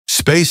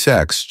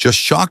SpaceX just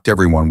shocked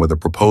everyone with a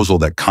proposal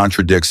that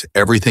contradicts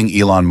everything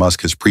Elon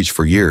Musk has preached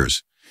for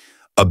years,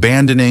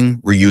 abandoning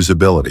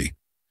reusability.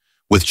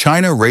 With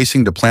China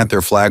racing to plant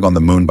their flag on the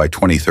moon by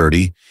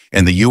 2030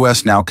 and the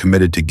US now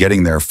committed to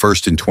getting there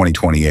first in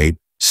 2028,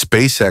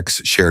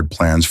 SpaceX shared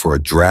plans for a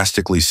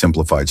drastically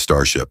simplified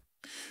Starship.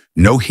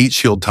 No heat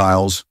shield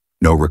tiles,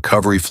 no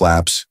recovery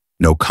flaps,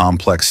 no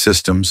complex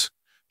systems,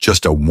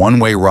 just a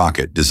one-way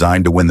rocket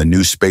designed to win the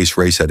new space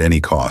race at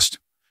any cost.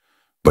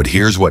 But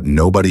here's what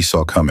nobody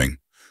saw coming.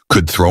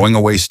 Could throwing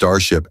away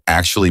Starship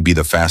actually be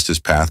the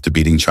fastest path to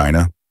beating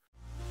China?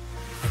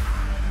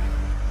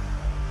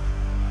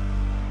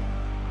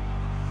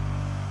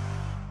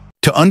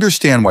 To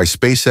understand why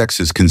SpaceX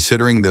is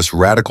considering this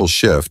radical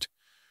shift,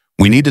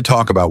 we need to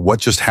talk about what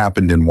just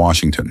happened in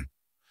Washington.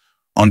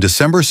 On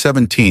December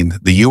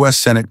 17th, the U.S.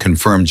 Senate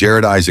confirmed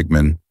Jared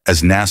Isaacman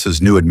as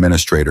NASA's new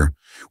administrator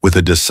with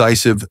a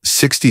decisive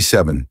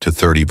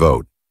 67-30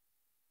 vote.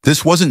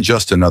 This wasn't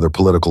just another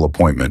political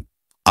appointment.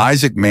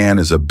 Isaacman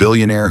is a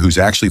billionaire who's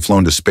actually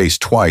flown to space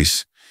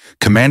twice,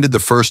 commanded the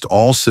first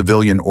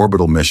all-civilian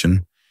orbital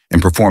mission,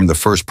 and performed the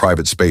first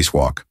private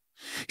spacewalk.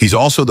 He's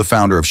also the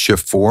founder of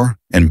Shift 4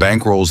 and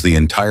bankrolls the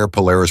entire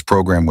Polaris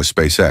program with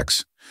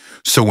SpaceX.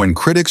 So when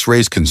critics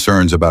raised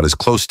concerns about his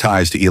close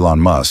ties to Elon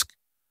Musk,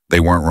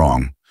 they weren't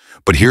wrong.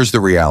 But here's the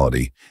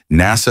reality.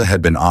 NASA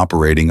had been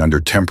operating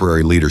under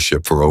temporary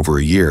leadership for over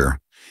a year,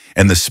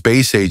 and the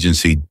space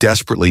agency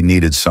desperately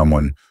needed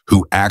someone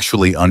who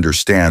actually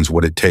understands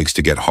what it takes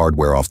to get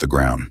hardware off the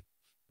ground.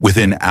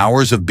 Within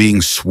hours of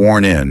being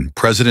sworn in,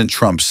 President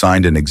Trump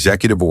signed an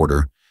executive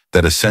order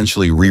that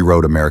essentially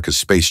rewrote America's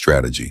space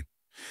strategy.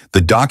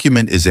 The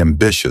document is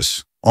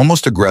ambitious,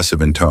 almost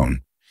aggressive in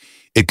tone.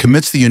 It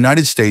commits the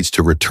United States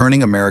to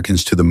returning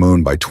Americans to the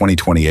moon by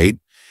 2028,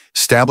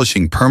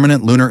 establishing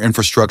permanent lunar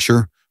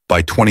infrastructure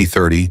by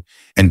 2030,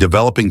 and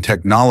developing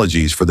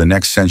technologies for the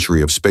next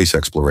century of space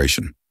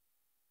exploration.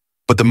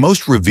 But the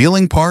most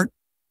revealing part?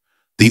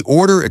 The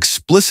order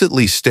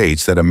explicitly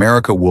states that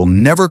America will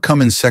never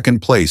come in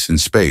second place in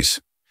space.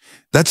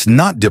 That's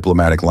not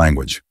diplomatic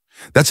language.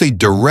 That's a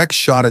direct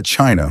shot at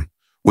China,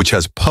 which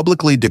has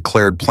publicly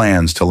declared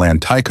plans to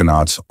land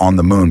taikonauts on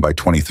the moon by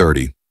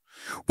 2030.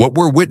 What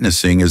we're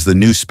witnessing is the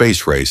new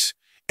space race,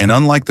 and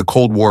unlike the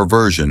Cold War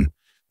version,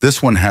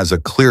 this one has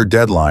a clear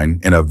deadline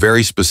and a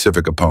very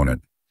specific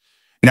opponent.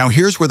 Now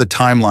here's where the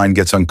timeline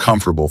gets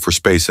uncomfortable for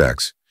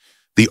SpaceX.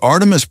 The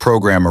Artemis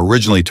program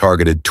originally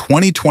targeted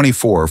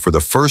 2024 for the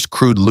first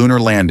crewed lunar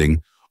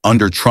landing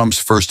under Trump's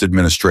first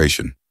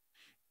administration.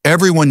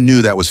 Everyone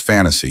knew that was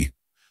fantasy.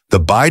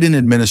 The Biden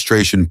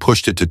administration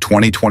pushed it to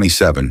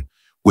 2027,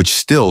 which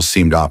still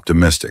seemed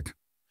optimistic.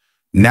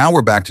 Now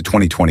we're back to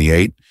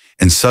 2028,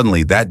 and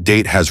suddenly that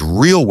date has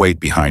real weight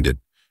behind it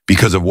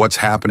because of what's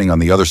happening on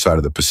the other side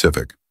of the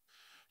Pacific.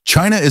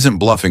 China isn't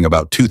bluffing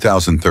about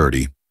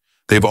 2030.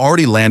 They've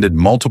already landed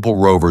multiple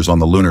rovers on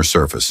the lunar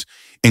surface,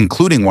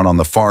 including one on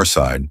the far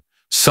side,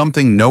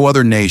 something no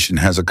other nation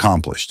has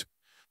accomplished.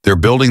 They're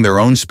building their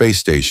own space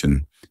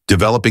station,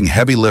 developing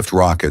heavy-lift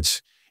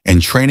rockets,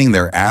 and training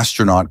their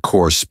astronaut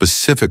corps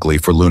specifically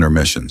for lunar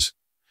missions.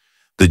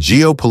 The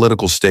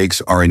geopolitical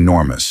stakes are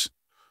enormous.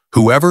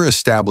 Whoever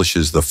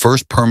establishes the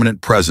first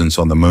permanent presence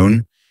on the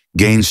moon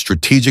gains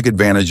strategic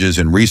advantages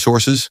in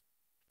resources,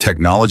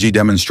 technology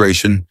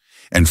demonstration,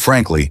 and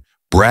frankly,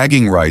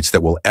 bragging rights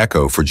that will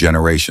echo for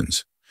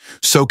generations.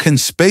 So can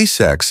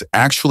SpaceX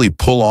actually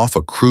pull off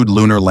a crewed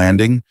lunar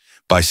landing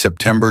by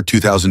September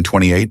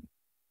 2028?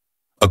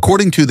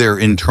 According to their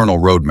internal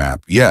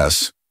roadmap,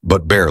 yes,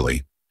 but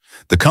barely.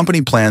 The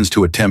company plans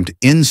to attempt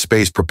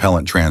in-space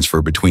propellant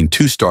transfer between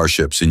two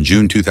Starships in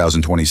June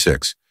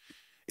 2026.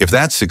 If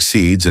that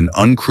succeeds, an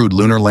uncrewed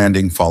lunar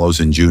landing follows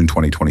in June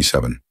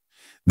 2027.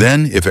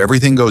 Then, if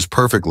everything goes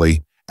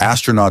perfectly,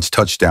 astronauts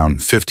touch down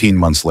 15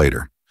 months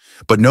later.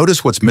 But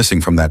notice what's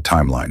missing from that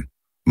timeline.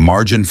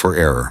 Margin for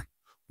error.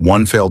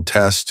 One failed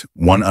test,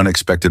 one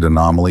unexpected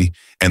anomaly,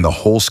 and the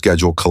whole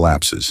schedule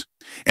collapses.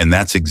 And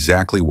that's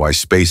exactly why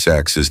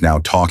SpaceX is now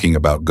talking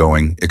about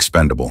going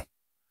expendable.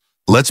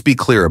 Let's be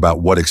clear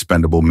about what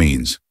expendable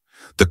means.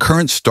 The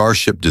current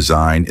Starship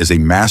design is a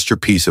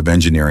masterpiece of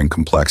engineering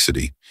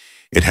complexity.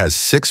 It has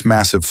 6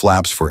 massive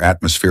flaps for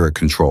atmospheric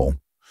control,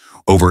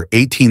 over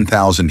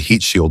 18,000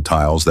 heat shield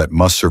tiles that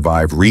must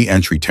survive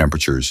re-entry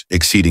temperatures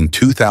exceeding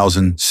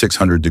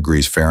 2,600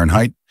 degrees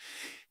Fahrenheit,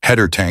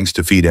 header tanks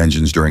to feed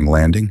engines during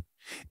landing,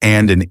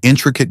 and an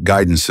intricate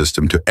guidance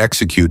system to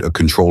execute a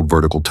controlled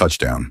vertical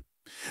touchdown.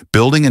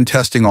 Building and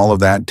testing all of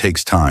that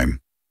takes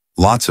time,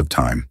 lots of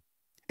time.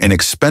 An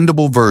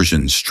expendable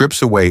version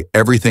strips away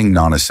everything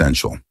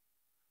non-essential.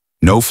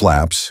 No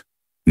flaps,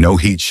 no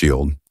heat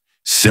shield,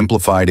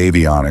 simplified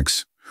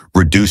avionics,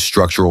 reduced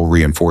structural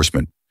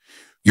reinforcement.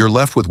 You're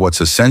left with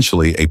what's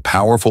essentially a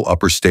powerful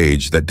upper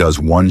stage that does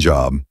one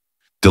job: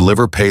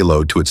 deliver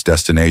payload to its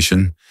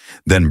destination,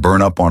 then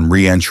burn up on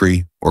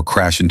re-entry or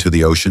crash into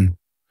the ocean.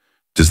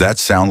 Does that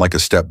sound like a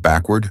step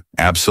backward?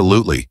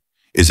 Absolutely.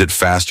 Is it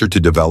faster to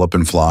develop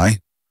and fly?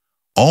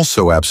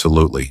 Also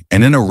absolutely.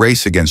 And in a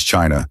race against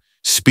China,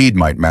 speed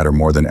might matter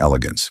more than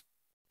elegance.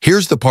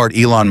 Here's the part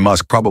Elon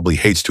Musk probably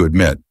hates to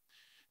admit.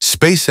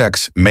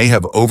 SpaceX may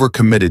have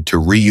overcommitted to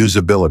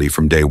reusability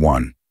from day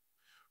one.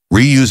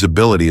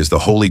 Reusability is the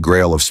holy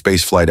grail of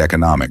spaceflight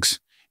economics,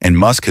 and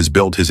Musk has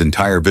built his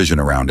entire vision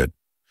around it.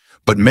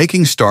 But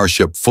making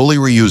Starship fully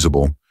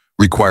reusable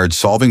required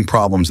solving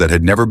problems that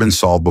had never been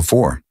solved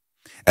before,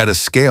 at a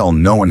scale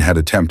no one had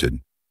attempted.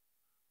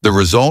 The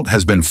result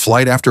has been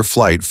flight after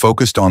flight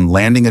focused on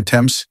landing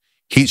attempts,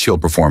 heat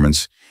shield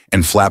performance,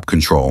 and flap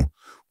control,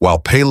 while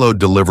payload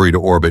delivery to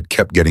orbit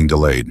kept getting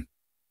delayed.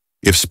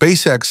 If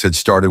SpaceX had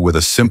started with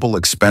a simple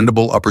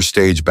expendable upper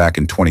stage back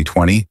in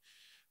 2020,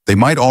 they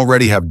might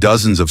already have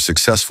dozens of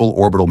successful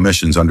orbital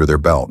missions under their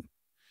belt.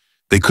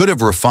 They could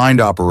have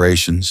refined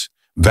operations,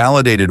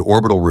 validated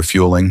orbital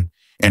refueling,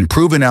 and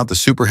proven out the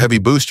Super Heavy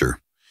booster,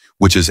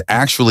 which is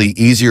actually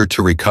easier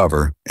to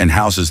recover and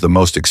houses the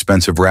most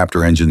expensive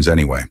Raptor engines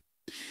anyway.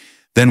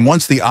 Then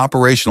once the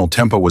operational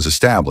tempo was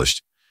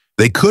established,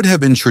 they could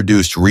have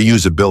introduced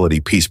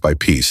reusability piece by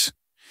piece.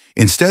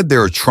 Instead, they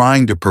are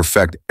trying to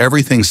perfect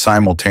everything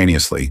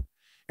simultaneously,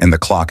 and the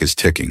clock is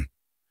ticking.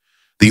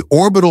 The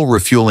orbital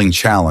refueling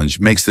challenge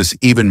makes this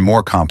even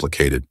more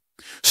complicated.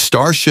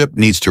 Starship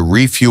needs to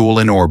refuel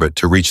in orbit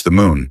to reach the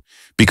moon,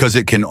 because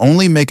it can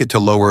only make it to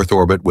low Earth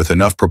orbit with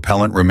enough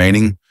propellant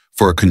remaining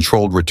for a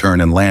controlled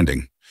return and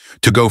landing.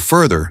 To go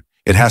further,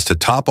 it has to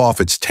top off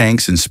its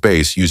tanks in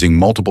space using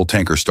multiple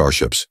tanker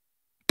starships.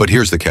 But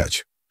here's the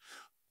catch.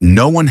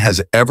 No one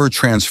has ever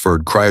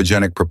transferred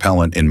cryogenic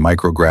propellant in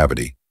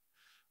microgravity.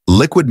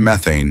 Liquid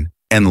methane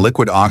and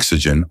liquid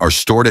oxygen are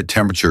stored at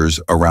temperatures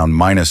around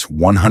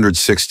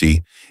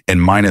 -160 and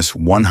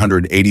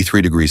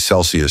 -183 degrees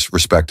Celsius,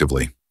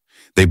 respectively.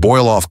 They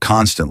boil off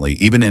constantly,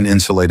 even in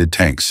insulated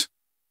tanks.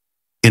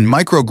 In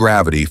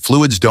microgravity,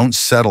 fluids don't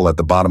settle at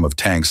the bottom of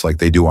tanks like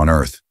they do on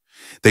Earth.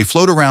 They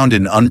float around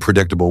in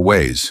unpredictable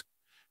ways.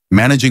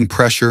 Managing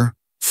pressure,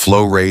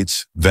 flow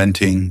rates,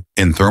 venting,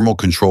 and thermal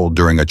control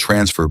during a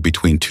transfer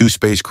between two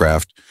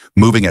spacecraft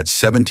moving at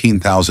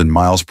 17,000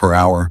 miles per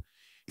hour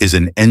is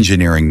an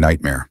engineering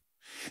nightmare.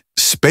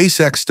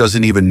 SpaceX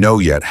doesn't even know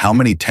yet how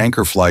many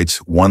tanker flights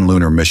one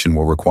lunar mission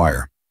will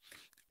require.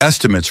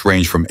 Estimates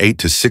range from 8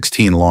 to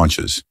 16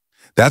 launches.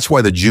 That's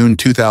why the June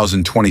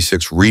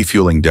 2026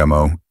 refueling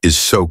demo is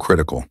so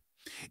critical.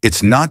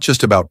 It's not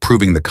just about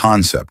proving the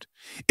concept.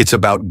 It's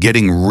about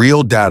getting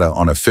real data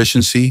on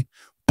efficiency,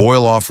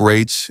 boil-off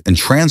rates, and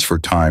transfer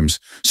times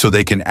so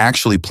they can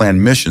actually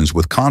plan missions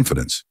with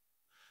confidence.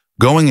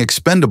 Going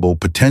expendable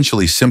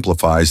potentially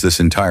simplifies this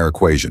entire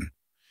equation.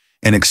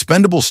 An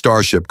expendable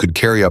Starship could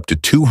carry up to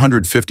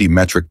 250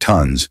 metric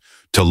tons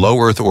to low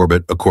Earth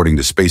orbit according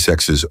to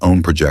SpaceX's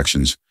own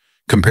projections,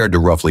 compared to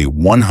roughly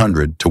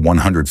 100 to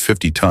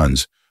 150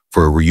 tons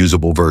for a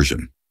reusable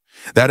version.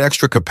 That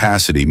extra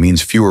capacity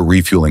means fewer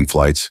refueling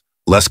flights,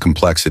 less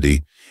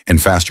complexity, and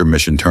faster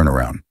mission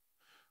turnaround.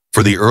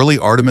 For the early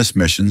Artemis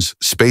missions,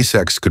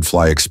 SpaceX could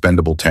fly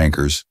expendable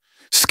tankers,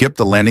 skip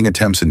the landing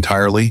attempts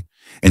entirely,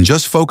 and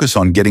just focus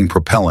on getting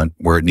propellant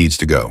where it needs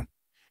to go.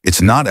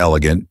 It's not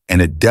elegant,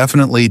 and it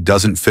definitely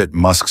doesn't fit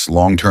Musk's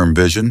long-term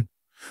vision,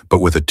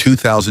 but with a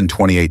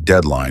 2028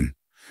 deadline,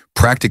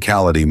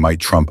 practicality might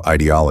trump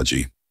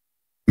ideology.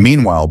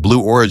 Meanwhile,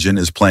 Blue Origin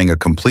is playing a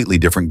completely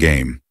different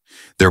game.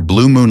 Their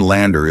Blue Moon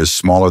lander is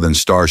smaller than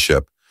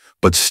Starship,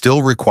 but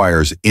still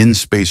requires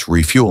in-space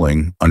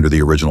refueling under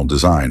the original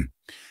design.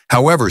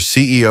 However,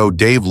 CEO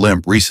Dave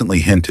Limp recently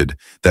hinted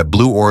that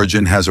Blue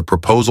Origin has a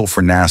proposal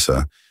for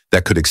NASA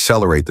that could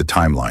accelerate the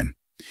timeline.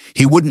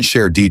 He wouldn't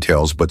share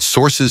details, but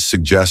sources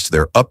suggest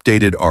their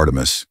updated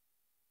Artemis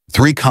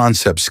 3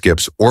 concept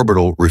skips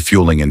orbital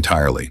refueling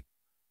entirely.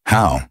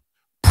 How?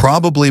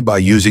 Probably by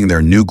using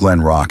their New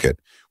Glenn rocket,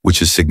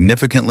 which is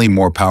significantly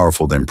more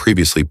powerful than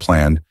previously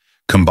planned,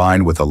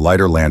 combined with a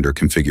lighter lander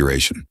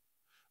configuration.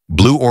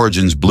 Blue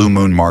Origin's Blue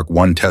Moon Mark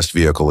I test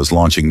vehicle is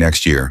launching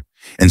next year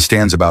and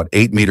stands about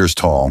 8 meters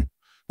tall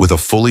with a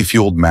fully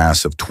fueled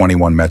mass of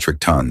 21 metric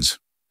tons.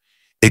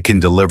 It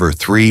can deliver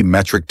 3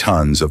 metric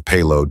tons of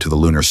payload to the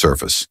lunar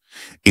surface,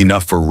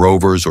 enough for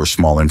rovers or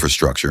small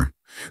infrastructure.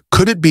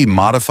 Could it be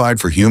modified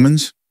for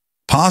humans?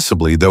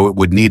 Possibly, though it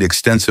would need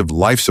extensive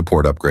life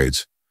support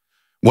upgrades.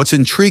 What's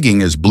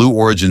intriguing is Blue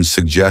Origin's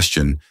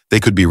suggestion they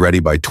could be ready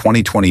by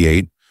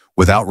 2028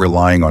 without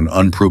relying on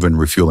unproven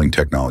refueling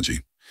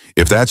technology.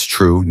 If that's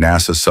true,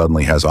 NASA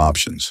suddenly has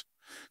options.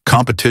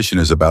 Competition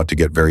is about to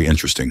get very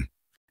interesting.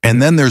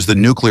 And then there's the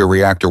nuclear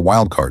reactor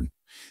wildcard.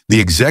 The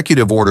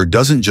executive order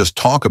doesn't just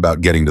talk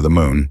about getting to the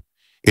moon.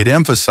 It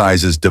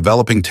emphasizes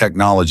developing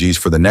technologies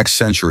for the next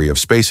century of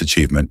space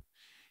achievement,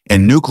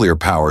 and nuclear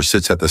power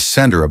sits at the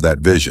center of that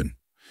vision.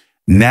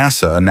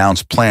 NASA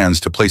announced plans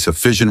to place a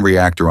fission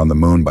reactor on the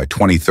moon by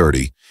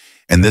 2030,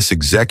 and this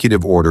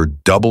executive order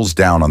doubles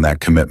down on that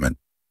commitment.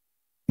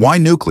 Why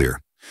nuclear?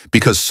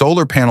 Because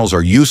solar panels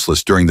are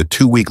useless during the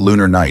 2-week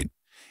lunar night,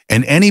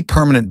 and any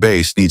permanent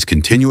base needs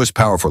continuous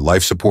power for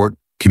life support,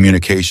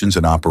 communications,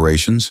 and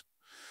operations.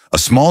 A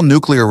small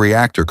nuclear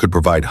reactor could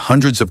provide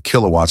hundreds of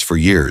kilowatts for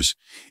years,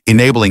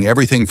 enabling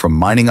everything from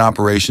mining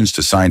operations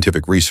to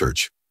scientific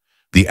research.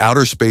 The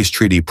Outer Space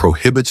Treaty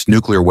prohibits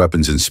nuclear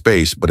weapons in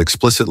space but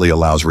explicitly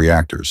allows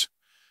reactors.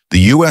 The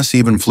U.S.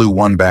 even flew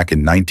one back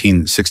in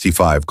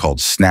 1965 called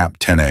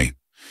SNAP-10A.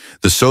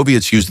 The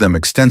Soviets used them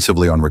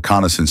extensively on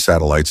reconnaissance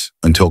satellites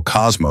until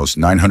Cosmos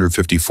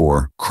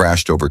 954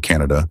 crashed over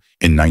Canada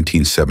in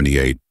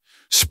 1978,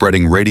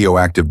 spreading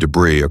radioactive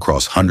debris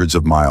across hundreds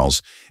of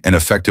miles and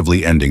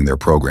effectively ending their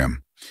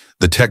program.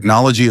 The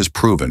technology is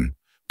proven,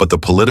 but the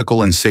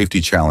political and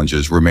safety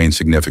challenges remain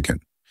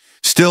significant.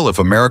 Still, if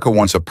America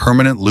wants a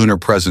permanent lunar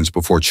presence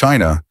before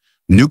China,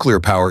 nuclear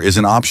power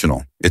isn't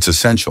optional, it's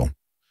essential.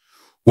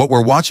 What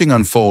we're watching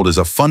unfold is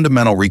a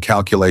fundamental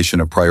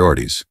recalculation of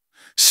priorities.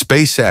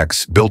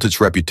 SpaceX built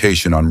its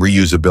reputation on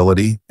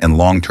reusability and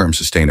long-term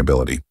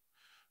sustainability.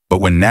 But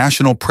when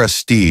national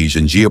prestige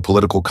and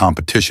geopolitical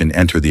competition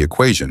enter the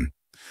equation,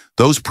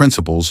 those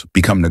principles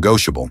become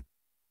negotiable.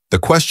 The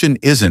question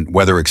isn't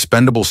whether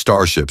expendable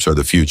starships are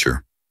the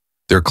future.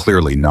 They're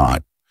clearly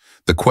not.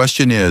 The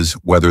question is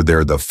whether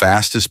they're the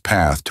fastest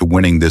path to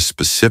winning this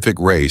specific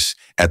race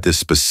at this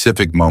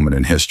specific moment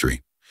in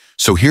history.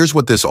 So here's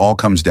what this all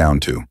comes down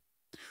to.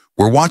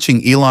 We're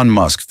watching Elon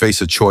Musk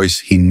face a choice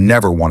he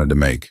never wanted to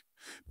make: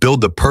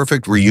 build the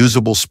perfect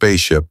reusable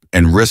spaceship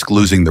and risk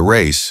losing the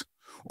race,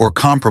 or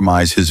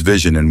compromise his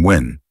vision and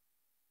win.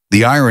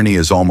 The irony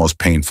is almost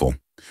painful.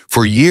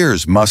 For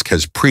years, Musk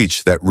has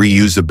preached that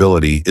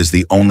reusability is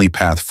the only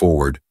path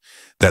forward,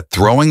 that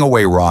throwing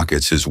away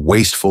rockets is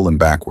wasteful and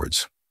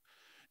backwards.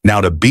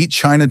 Now, to beat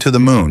China to the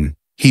moon,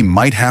 he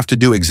might have to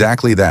do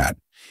exactly that.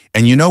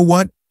 And you know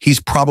what? He's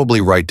probably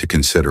right to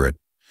consider it.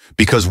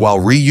 Because while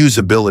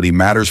reusability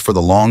matters for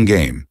the long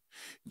game,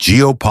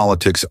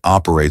 geopolitics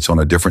operates on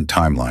a different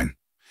timeline.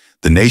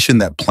 The nation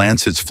that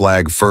plants its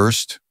flag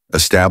first,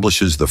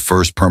 establishes the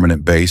first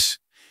permanent base,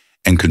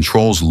 and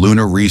controls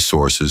lunar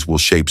resources will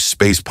shape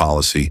space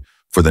policy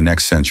for the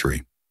next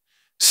century.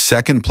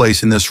 Second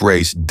place in this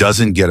race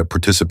doesn't get a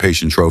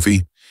participation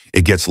trophy,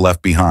 it gets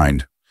left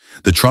behind.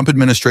 The Trump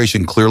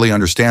administration clearly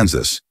understands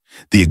this.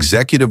 The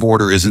executive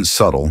order isn't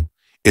subtle,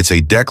 it's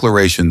a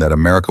declaration that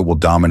America will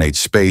dominate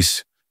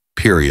space,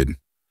 period.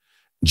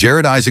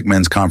 Jared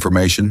Isaacman's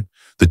confirmation,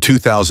 the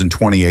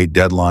 2028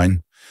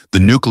 deadline, the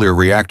nuclear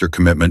reactor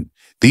commitment,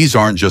 these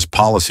aren't just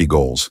policy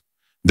goals.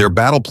 They're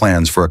battle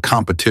plans for a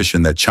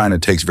competition that China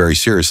takes very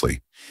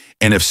seriously.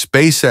 And if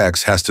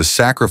SpaceX has to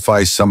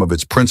sacrifice some of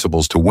its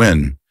principles to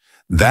win,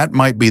 that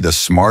might be the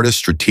smartest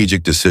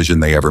strategic decision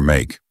they ever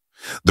make.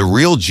 The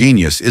real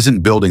genius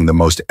isn't building the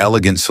most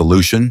elegant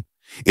solution,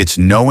 it's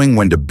knowing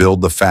when to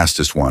build the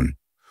fastest one.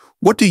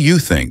 What do you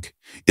think?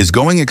 Is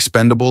going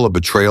expendable a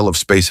betrayal of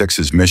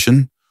SpaceX's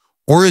mission?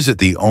 Or is it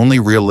the only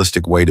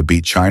realistic way to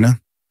beat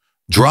China?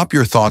 Drop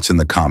your thoughts in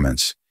the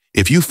comments.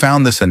 If you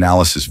found this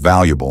analysis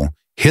valuable,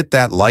 hit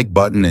that like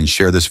button and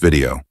share this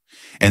video.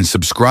 And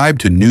subscribe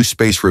to New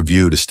Space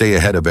Review to stay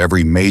ahead of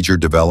every major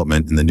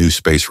development in the new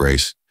space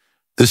race.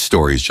 This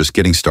story is just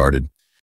getting started.